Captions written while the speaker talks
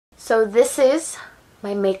So this is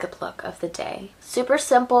my makeup look of the day. Super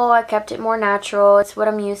simple. I kept it more natural. It's what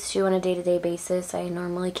I'm used to on a day-to-day basis. I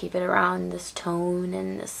normally keep it around this tone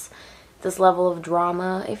and this level of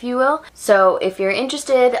drama, if you will. So if you're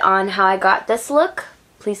interested on how I got this look,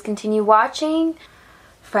 please continue watching.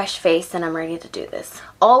 Fresh face and I'm ready to do this.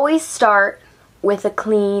 Always start with a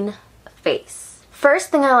clean face. First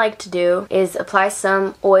thing I like to do is apply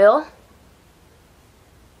some oil.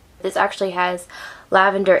 This actually has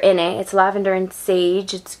lavender in it. It's lavender and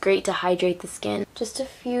sage. It's great to hydrate the skin. Just a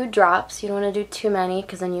few drops. You don't want to do too many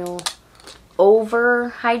because then you'll over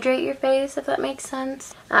hydrate your face, if that makes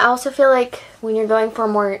sense. I also feel like when you're going for a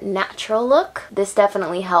more natural look, this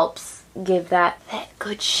definitely helps give that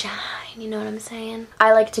good shine, you know what I'm saying?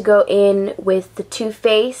 I like to go in with the Too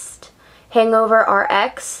Faced Hangover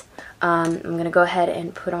RX. I'm gonna go ahead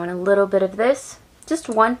and put on a little bit of this, just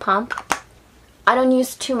one pump. I don't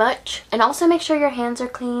use too much. And also make sure your hands are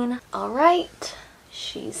clean. Alright,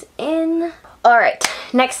 she's in. Alright,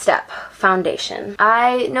 next step, foundation.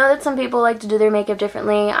 I know that some people like to do their makeup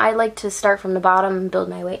differently. I like to start from the bottom and build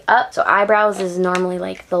my way up. So eyebrows is normally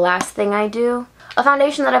like the last thing I do. A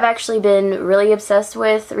foundation that I've actually been really obsessed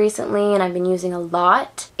with recently and I've been using a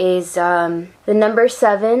lot is the number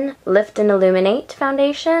 7 Lift and Illuminate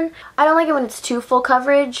foundation. I don't like it when it's too full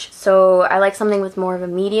coverage, so I like something with more of a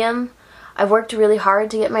medium. I've worked really hard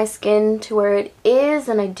to get my skin to where it is,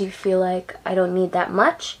 and I do feel like I don't need that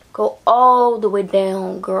much. Go all the way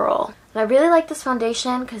down, girl. And I really like this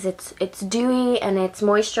foundation because it's dewy and it's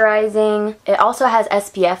moisturizing. It also has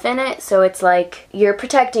SPF in it, so it's like you're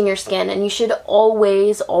protecting your skin, and you should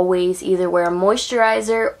always either wear a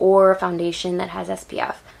moisturizer or a foundation that has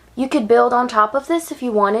SPF. You could build on top of this if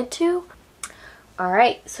you wanted to.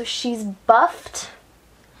 Alright, so she's buffed.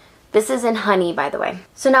 This is in Honey, by the way.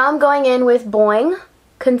 So now I'm going in with Boing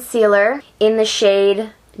Concealer in the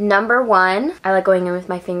shade number 1. I like going in with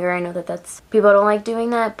my finger. I know that people don't like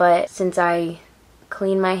doing that, but since I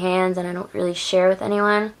clean my hands and I don't really share with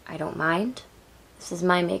anyone, I don't mind. This is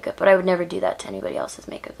my makeup, but I would never do that to anybody else's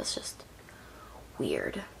makeup. That's just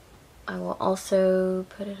weird. I will also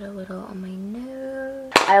put it a little on my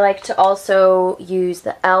nose. I like to also use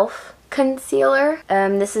the e.l.f. concealer.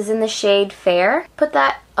 This is in the shade Fair. Put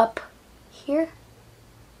that up here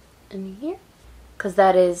and here because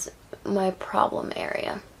that is my problem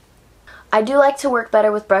area. I do like to work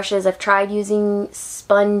better with brushes. I've tried using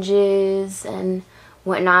sponges and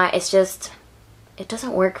whatnot. It's just, it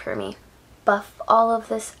doesn't work for me. Buff all of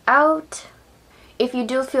this out. If you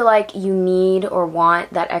do feel like you need or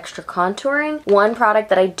want that extra contouring, one product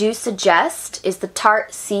that I do suggest is the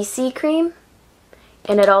Tarte CC cream.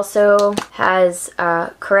 And it also has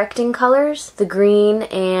correcting colors, the green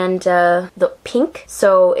and the pink.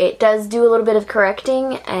 So it does do a little bit of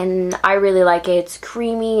correcting and I really like it. It's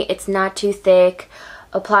creamy, it's not too thick.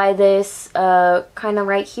 Apply this kind of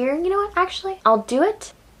right here. You know what, actually, I'll do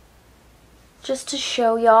it just to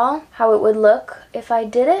show y'all how it would look if I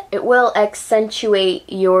did it. It will accentuate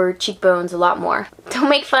your cheekbones a lot more.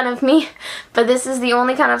 Don't make fun of me, but this is the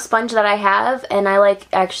only kind of sponge that I have and I like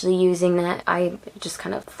actually using that. I just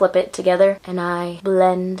kind of flip it together and I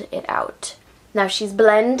blend it out. Now she's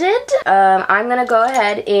blended. I'm gonna go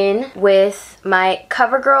ahead in with my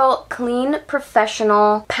CoverGirl Clean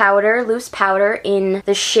Professional powder, loose powder in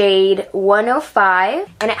the shade 105.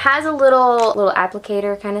 And it has a little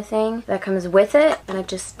applicator kind of thing that comes with it. And I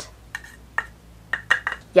just,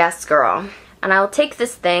 yes girl. And I'll take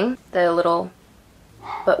this thing,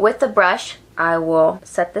 but with the brush, I will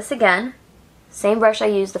set this again. Same brush I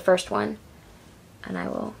used the first one. And I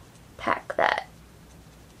will pack that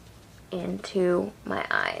into my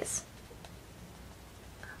eyes.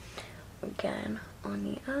 Again, on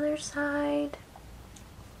the other side.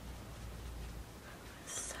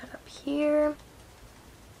 Set up here.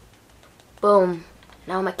 Boom.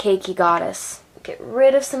 Now I'm a cakey goddess. Get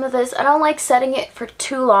rid of some of this. I don't like setting it for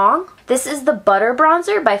too long. This is the Butter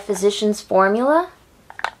Bronzer by Physicians Formula.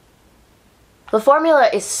 The formula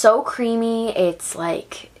is so creamy. It's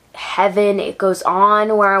like heaven. It goes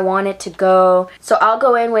on where I want it to go. So I'll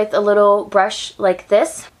go in with a little brush like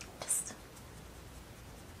this. Just,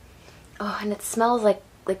 oh, and it smells like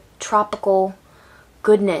tropical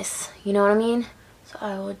goodness. You know what I mean? So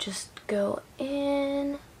I will just go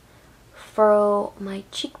in, furrow my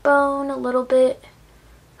cheekbone a little bit,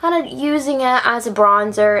 kind of using it as a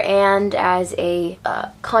bronzer and as a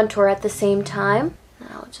contour at the same time. And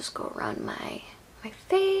I'll just go around my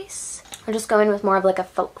face. I'll just go in with more of like a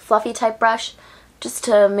fluffy type brush just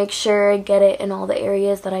to make sure I get it in all the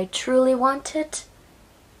areas that I truly want it.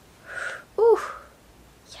 Ooh,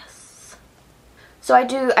 yes. So I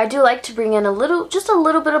do like to bring in just a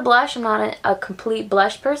little bit of blush. I'm not a complete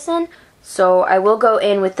blush person. So I will go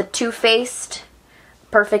in with the Too Faced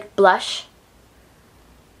Perfect Blush.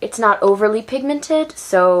 It's not overly pigmented,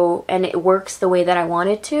 and it works the way that I want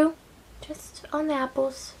it to. Just on the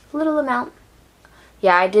apples, a little amount.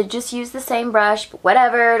 Yeah, I did just use the same brush, but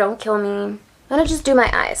whatever, don't kill me. I'm gonna just do my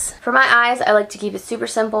eyes. For my eyes, I like to keep it super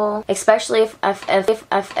simple, especially if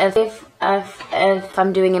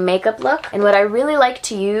I'm doing a makeup look. And what I really like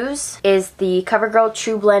to use is the CoverGirl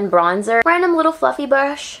True Blend Bronzer. Random little fluffy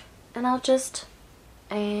brush, and I'll just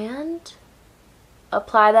apply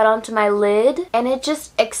that onto my lid, and it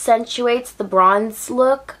just accentuates the bronze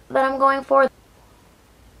look that I'm going for.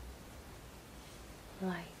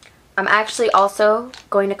 I'm actually also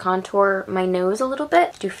going to contour my nose a little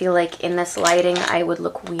bit. I do feel like in this lighting I would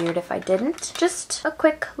look weird if I didn't. Just a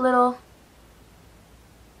quick little...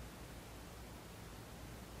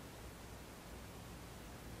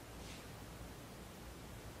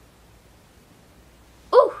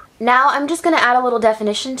 Ooh! Now I'm just going to add a little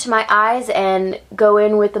definition to my eyes and go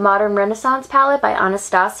in with the Modern Renaissance palette by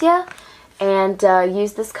Anastasia and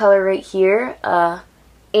use this color right here.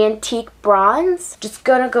 Antique Bronze. Just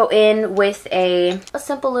gonna go in with a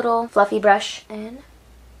simple little fluffy brush, and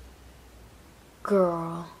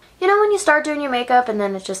girl, you know when you start doing your makeup and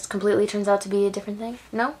then it just completely turns out to be a different thing?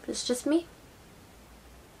 No, it's just me.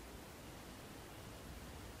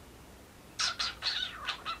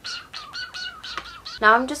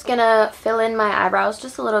 Now I'm just gonna fill in my eyebrows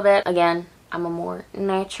just a little bit. Again, I'm a more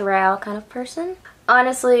natural kind of person.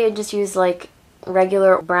 Honestly, I just use like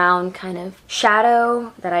regular brown kind of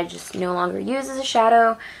shadow that I just no longer use as a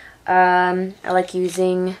shadow. I like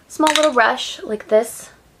using a small little brush like this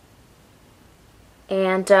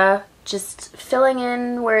and just filling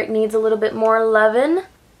in where it needs a little bit more lovin'.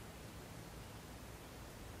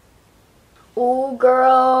 Oh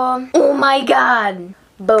girl, oh my god,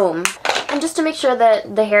 boom. And just to make sure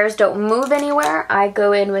that the hairs don't move anywhere, I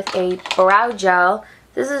go in with a brow gel.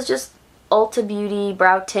 This is just Ulta Beauty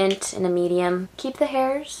brow tint in a medium. Keep the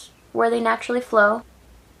hairs where they naturally flow.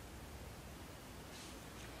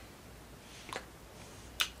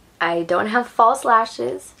 I don't have false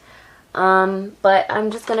lashes, but I'm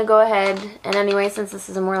just gonna go ahead, and anyway, since this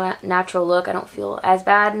is a more natural look, I don't feel as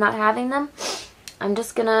bad not having them. I'm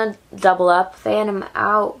just gonna double up, fan them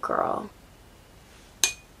out, girl.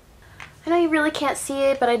 I know you really can't see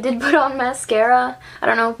it, but I did put on mascara. I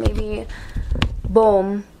don't know, maybe,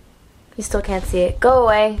 boom. You still can't see it. Go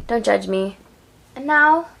away. Don't judge me. And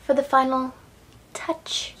now for the final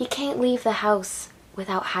touch. You can't leave the house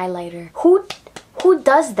without highlighter. Who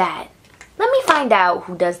does that? Let me find out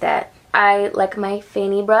who does that. I like my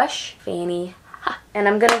Fanny brush. Fanny. Ha. And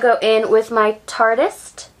I'm going to go in with my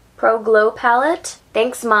Tarteist Pro Glow palette.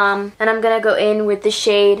 Thanks, Mom. And I'm going to go in with the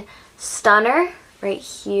shade Stunner right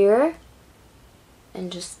here.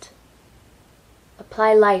 And just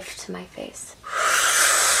apply life to my face.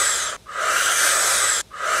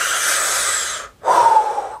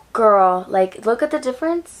 Girl, like, look at the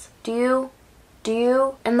difference. Do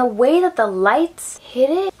you? And the way that the lights hit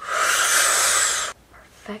it.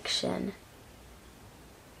 Perfection.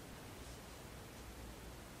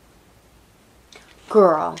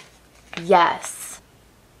 Girl, yes.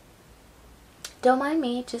 Don't mind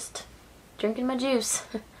me, just drinking my juice.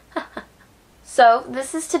 So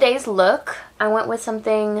this is today's look. I went with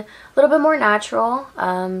something a little bit more natural.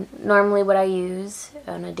 Normally what I use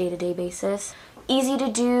on a day-to-day basis. Easy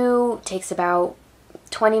to do, takes about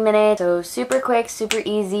 20 minutes, so super quick, super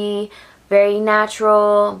easy, very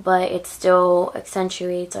natural, but it still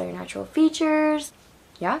accentuates all your natural features.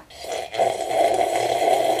 Yeah.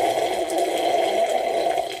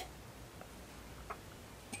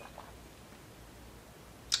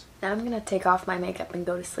 Now I'm gonna take off my makeup and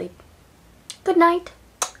go to sleep. Good night.